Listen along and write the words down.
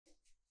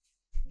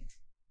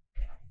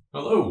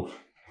Hello,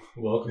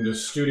 welcome to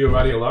Studio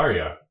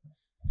Radiolaria.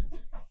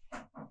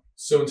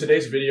 So in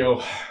today's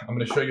video, I'm going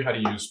to show you how to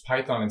use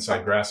Python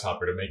inside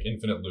Grasshopper to make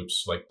infinite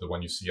loops like the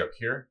one you see up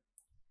here.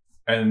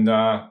 And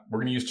we're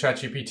going to use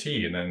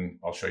ChatGPT, and then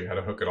I'll show you how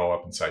to hook it all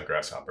up inside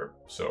Grasshopper.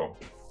 So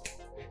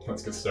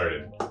let's get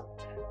started.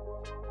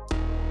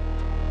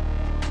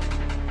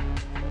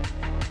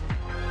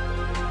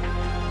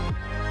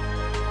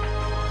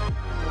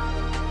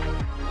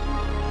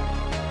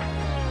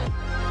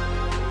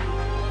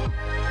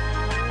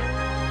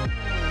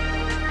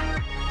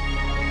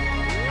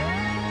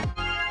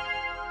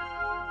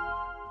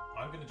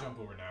 Jump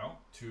over now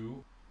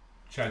to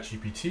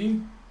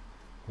ChatGPT,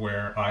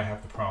 where I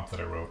have the prompt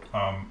that I wrote.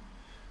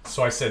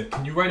 So I said,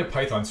 can you write a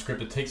Python script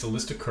that takes a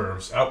list of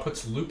curves,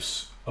 outputs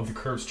loops of the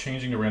curves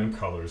changing to random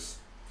colors,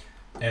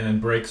 and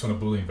then breaks when a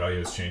Boolean value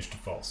is changed to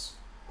false?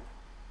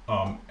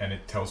 And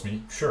it tells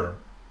me, sure.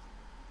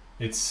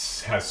 It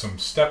has some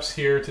steps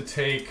here to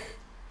take,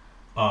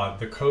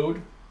 the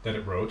code that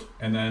it wrote,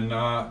 and then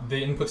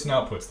the inputs and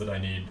outputs that I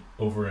need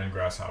over in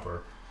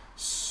Grasshopper.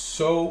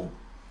 So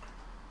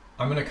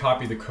I'm going to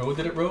copy the code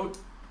that it wrote,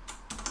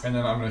 and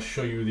then I'm going to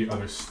show you the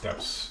other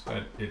steps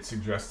that it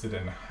suggested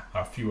and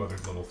a few other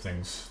little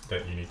things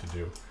that you need to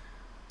do.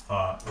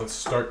 Let's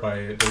start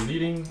by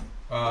deleting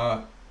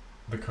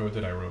the code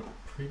that I wrote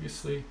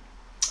previously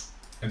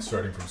and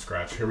starting from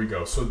scratch. Here we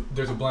go. So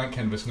there's a blank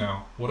canvas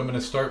now. What I'm going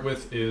to start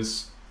with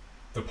is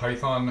the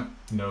Python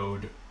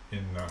node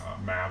in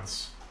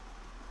maths.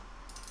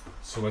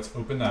 So let's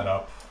open that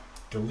up,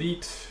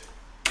 delete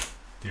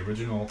the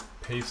original,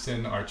 paste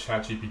in our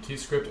ChatGPT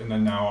script, and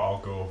then now I'll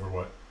go over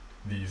what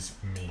these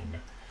mean.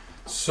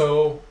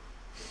 So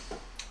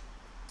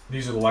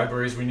these are the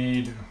libraries we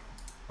need.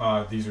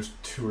 These are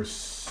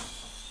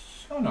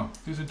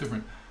these are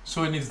different.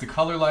 So it needs the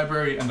color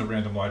library and the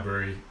random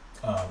library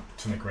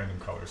to make random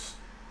colors.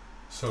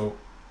 So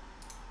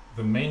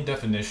the main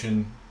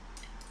definition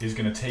is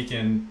going to take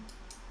in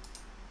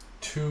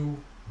two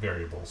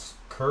variables,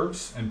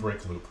 curves and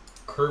break loop.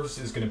 Curves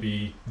is going to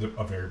be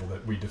a variable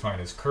that we define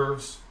as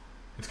curves.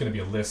 It's going to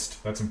be a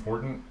list, that's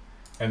important.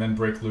 And then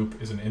break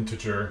loop is an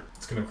integer.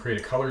 It's going to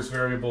create a colors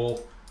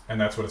variable, and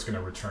that's what it's going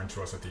to return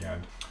to us at the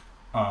end.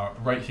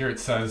 Right here it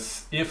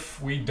says, if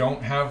we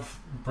don't have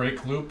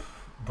break loop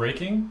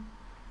breaking,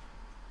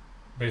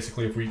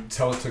 basically if we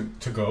tell it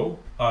to go,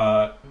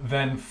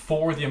 then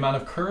for the amount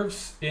of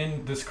curves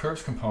in this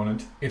curves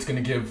component, it's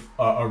going to give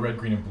a red,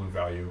 green, and blue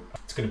value.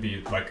 It's going to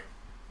be like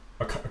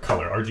a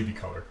color, RGB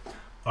color.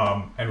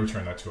 And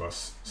return that to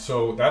us.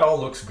 So that all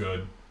looks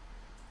good.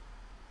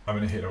 I'm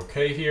going to hit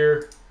OK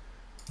here.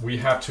 We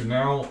have to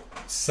now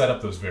set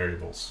up those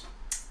variables.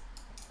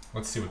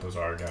 Let's see what those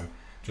are again,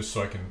 just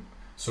so I can.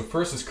 So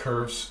first is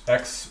curves.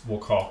 X we'll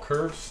call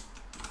curves.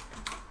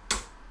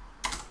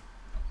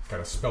 Got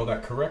to spell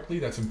that correctly.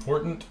 That's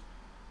important.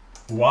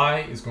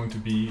 Y is going to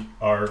be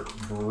our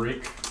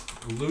break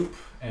loop,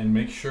 and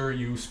make sure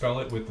you spell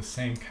it with the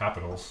same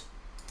capitals.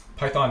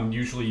 Python,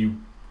 usually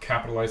you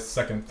capitalize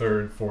second,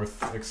 third,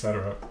 fourth,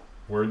 etc.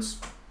 words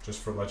just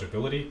for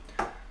legibility.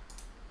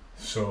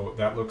 So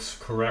that looks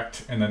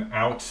correct. And then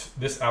out,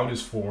 this out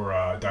is for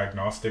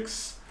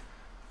diagnostics.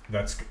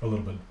 That's a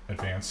little bit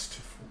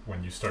advanced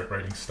when you start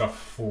writing stuff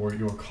for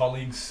your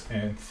colleagues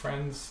and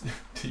friends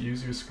to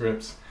use your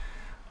scripts.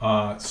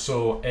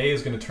 So A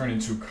is going to turn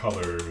into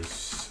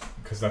colors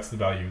because that's the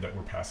value that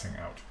we're passing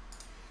out.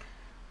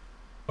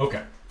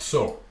 Okay,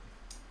 so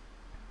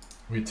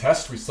we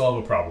test, we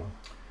solve a problem.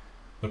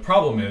 The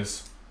problem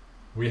is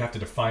we have to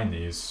define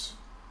these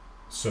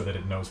so that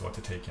it knows what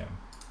to take in.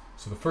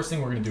 So the first thing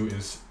we're going to do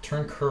is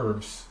turn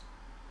curves.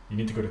 You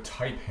need to go to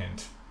type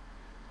hint,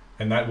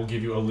 and that will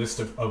give you a list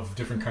of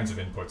different kinds of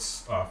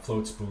inputs,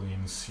 floats,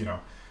 booleans, you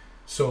know.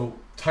 So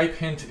type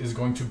hint is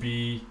going to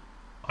be,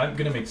 I'm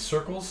going to make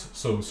circles,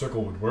 so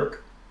circle would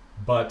work,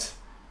 but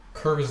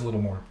curve is a little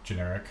more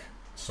generic,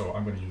 so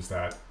I'm going to use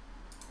that.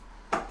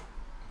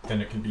 Then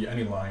it can be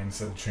any lines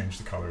that will change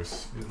the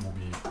colors. It will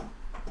be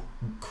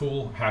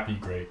cool, happy,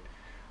 great.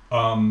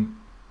 And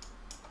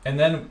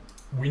then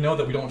we know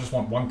that we don't just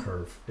want one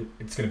curve.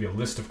 It's going to be a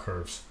list of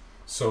curves.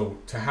 So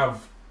to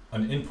have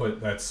an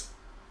input that's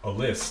a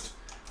list,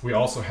 we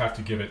also have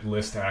to give it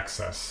list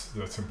access.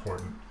 That's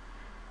important.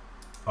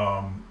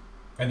 And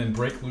then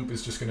break loop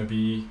is just going to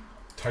be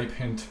type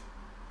hint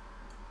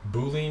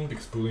Boolean,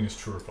 because Boolean is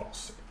true or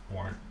false,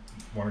 one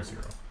or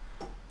zero.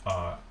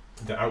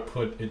 The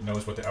output, it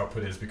knows what the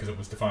output is because it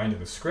was defined in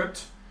the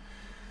script.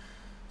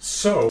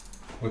 So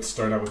let's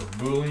start out with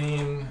a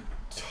Boolean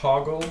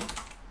toggle,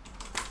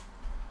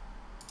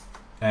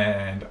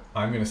 and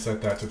I'm going to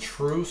set that to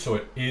true, so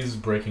it is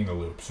breaking the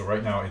loop. So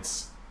right now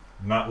it's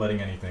not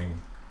letting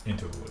anything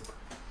into the loop.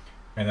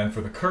 And then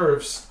for the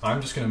curves,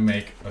 I'm just going to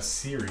make a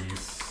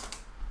series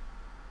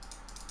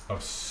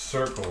of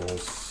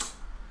circles,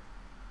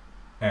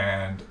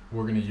 and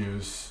we're going to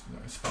use,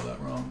 did I spell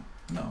that wrong?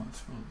 No,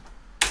 it's wrong.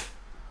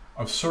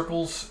 Of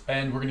circles,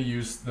 and we're going to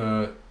use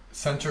the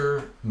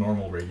center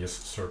normal radius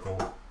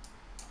circle.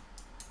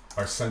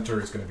 Our center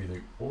is going to be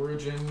the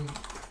origin,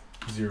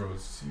 0, 0,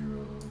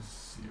 0.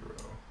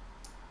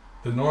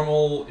 The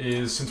normal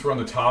is, since we're on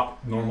the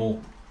top,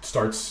 normal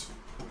starts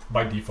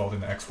by default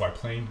in the XY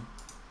plane,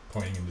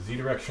 pointing in the Z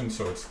direction,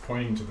 so it's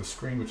pointing to the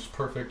screen, which is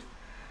perfect.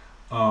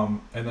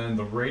 And then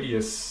the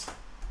radius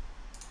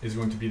is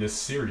going to be this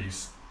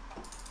series.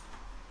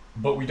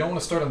 But we don't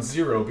want to start on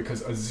 0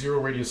 because a 0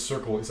 radius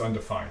circle is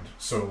undefined.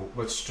 So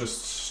let's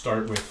just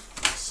start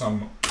with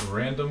some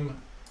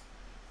random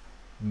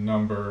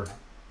number,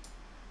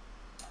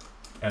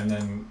 and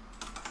then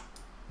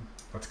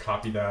let's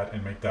copy that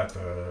and make that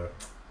the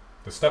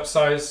step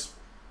size.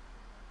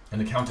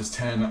 And the count is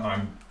 10.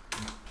 I'm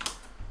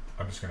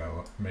just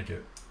gonna make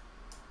it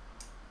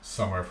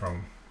somewhere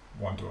from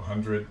 1 to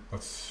 100.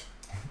 Let's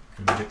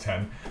make it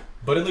 10.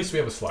 But at least we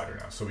have a slider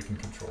now, so we can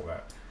control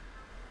that.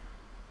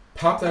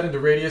 Pop that into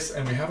radius,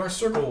 and we have our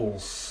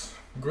circles.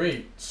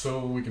 Great.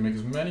 So we can make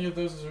as many of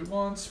those as we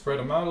want, spread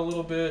them out a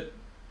little bit,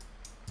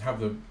 have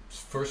the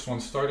first one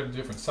start at a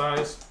different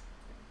size.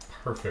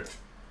 Perfect.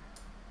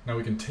 Now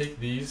we can take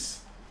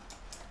these,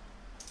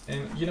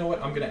 and you know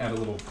what? I'm going to add a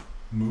little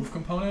move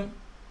component.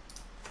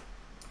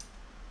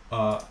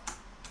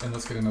 And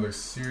let's get another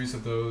series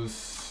of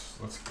those.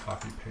 Let's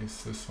copy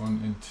paste this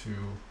one into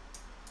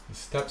the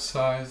step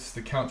size.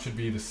 The count should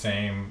be the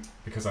same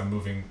because I'm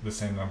moving the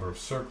same number of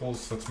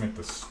circles. Let's make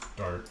the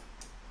start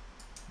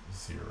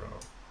 0.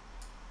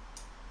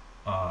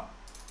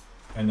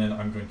 And then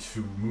I'm going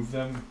to move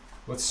them.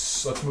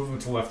 Let's move them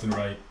to left and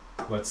right.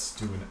 Let's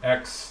do an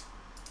X,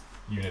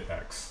 unit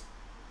X.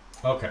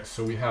 Okay,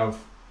 so we have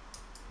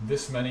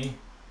this many.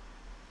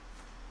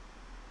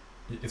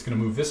 It's going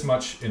to move this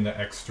much in the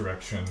X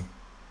direction.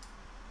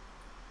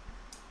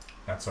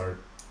 That's our,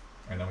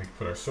 and then we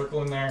put our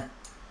circle in there.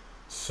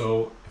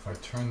 So if I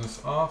turn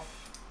this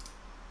off,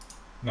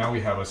 now we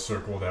have a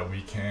circle that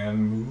we can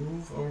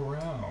move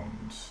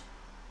around.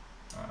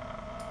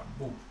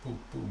 Boom, boom,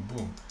 boom,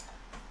 boom.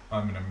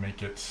 I'm going to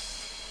make it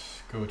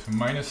go to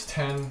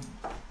 -10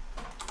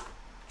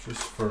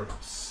 just for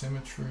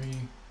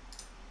symmetry.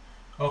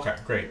 Okay,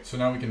 great. So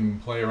now we can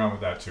play around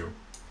with that too.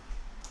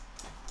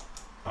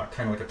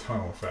 Kind of like a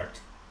tunnel effect.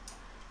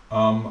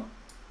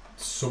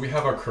 So we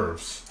have our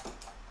curves.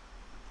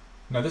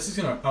 Now this is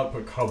going to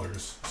output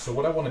colors. So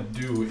what I want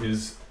to do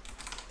is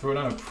throw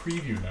down a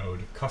preview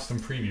node, custom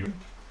preview,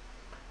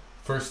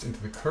 first into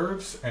the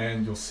curves,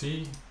 and you'll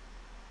see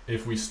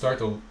if we start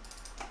to,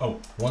 oh,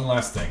 one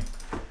last thing.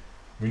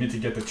 We need to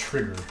get the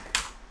trigger.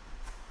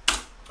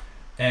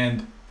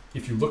 And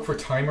if you look for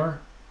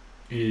timer,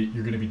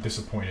 you're going to be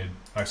disappointed.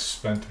 I've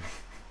spent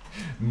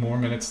more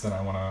minutes than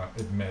I want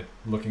to admit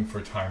looking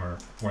for timer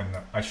when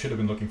I should have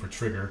been looking for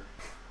trigger.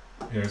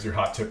 There's your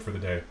hot tip for the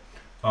day.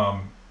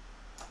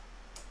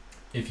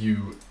 If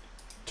you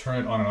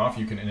turn it on and off,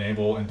 you can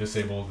enable and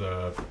disable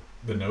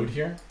the node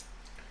here.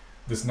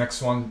 This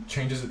next one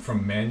changes it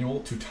from manual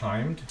to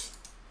timed,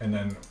 and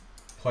then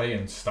play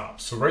and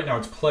stop. So right now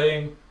it's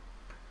playing.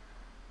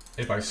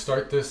 If I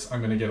start this, I'm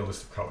going to get a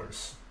list of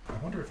colors. I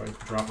wonder if I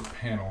drop a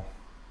panel,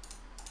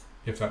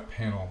 if that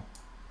panel,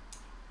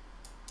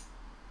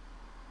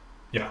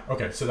 yeah,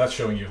 okay, so that's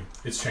showing you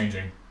it's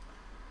changing.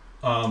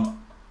 I'm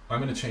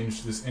going to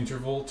change this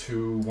interval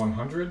to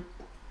 100.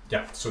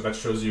 Yeah, so that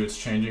shows you it's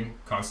changing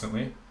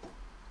constantly.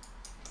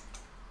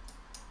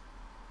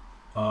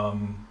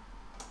 So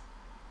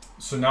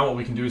now what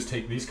we can do is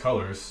take these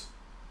colors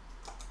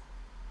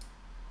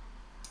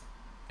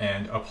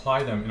and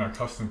apply them in our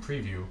custom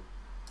preview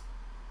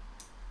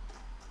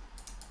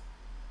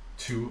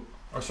to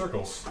our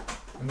circles.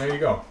 And there you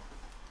go.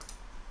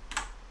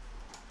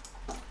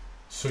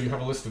 So you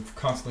have a list of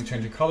constantly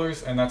changing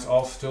colors, and that's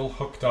all still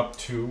hooked up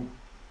to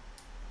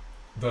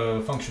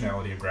the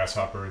functionality of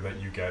Grasshopper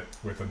that you get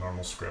with a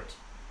normal script.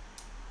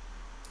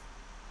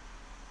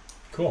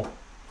 Cool.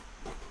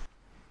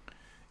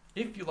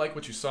 If you like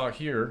what you saw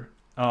here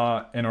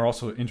and are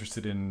also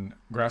interested in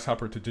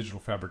Grasshopper to digital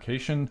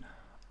fabrication,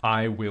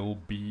 I will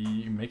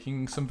be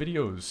making some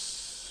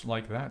videos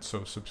like that,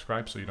 so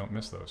subscribe so you don't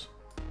miss those.